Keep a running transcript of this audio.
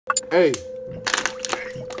Hey,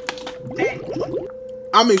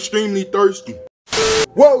 I'm extremely thirsty.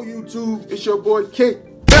 Whoa, YouTube, it's your boy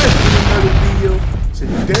Kid back with another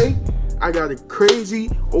video. Today, I got a crazy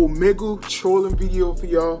Omegle trolling video for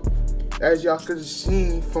y'all. As y'all could have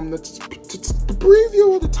seen from the preview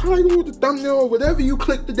or the title or the thumbnail or whatever you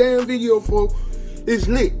click the damn video for, is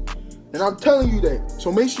lit. And I'm telling you that.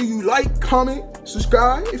 So make sure you like, comment,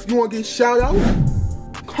 subscribe. If you want to get shout out,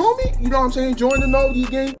 comment, you know what I'm saying? Join the Nobody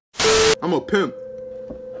game. I'm a pimp.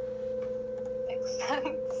 Makes sense.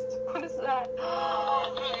 What is that?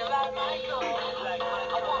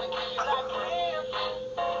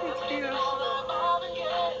 It's beautiful.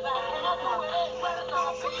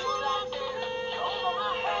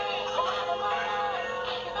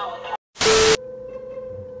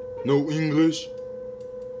 No English.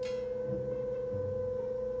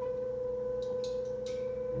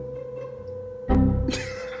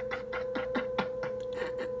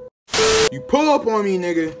 You pull up on me,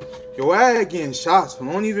 nigga. Your ass getting shots, but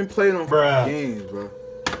don't even play them games, bro.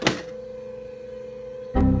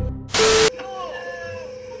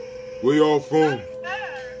 Where y'all from?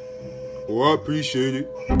 Oh, I appreciate it.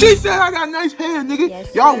 She said I got nice hair, nigga.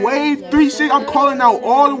 Yes, y'all wave 360. I'm calling out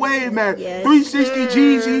all the wave, man. 360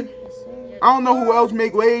 Jeezy. I don't know who else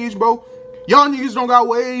make waves, bro. Y'all niggas don't got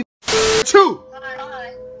waves. Two.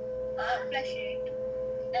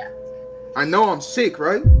 I know I'm sick,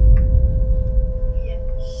 right?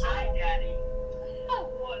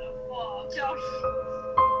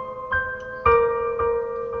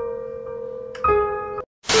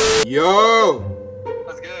 Yo!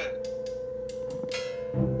 What's good?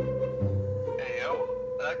 Hey, yo.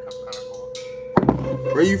 That cup's kinda cool.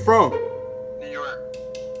 Where you from? New York.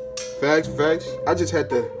 Facts, facts. I just had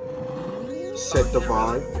to set the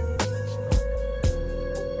vibe.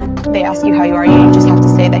 They ask you how you are, you just have to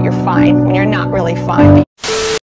say that you're fine when you're not really fine.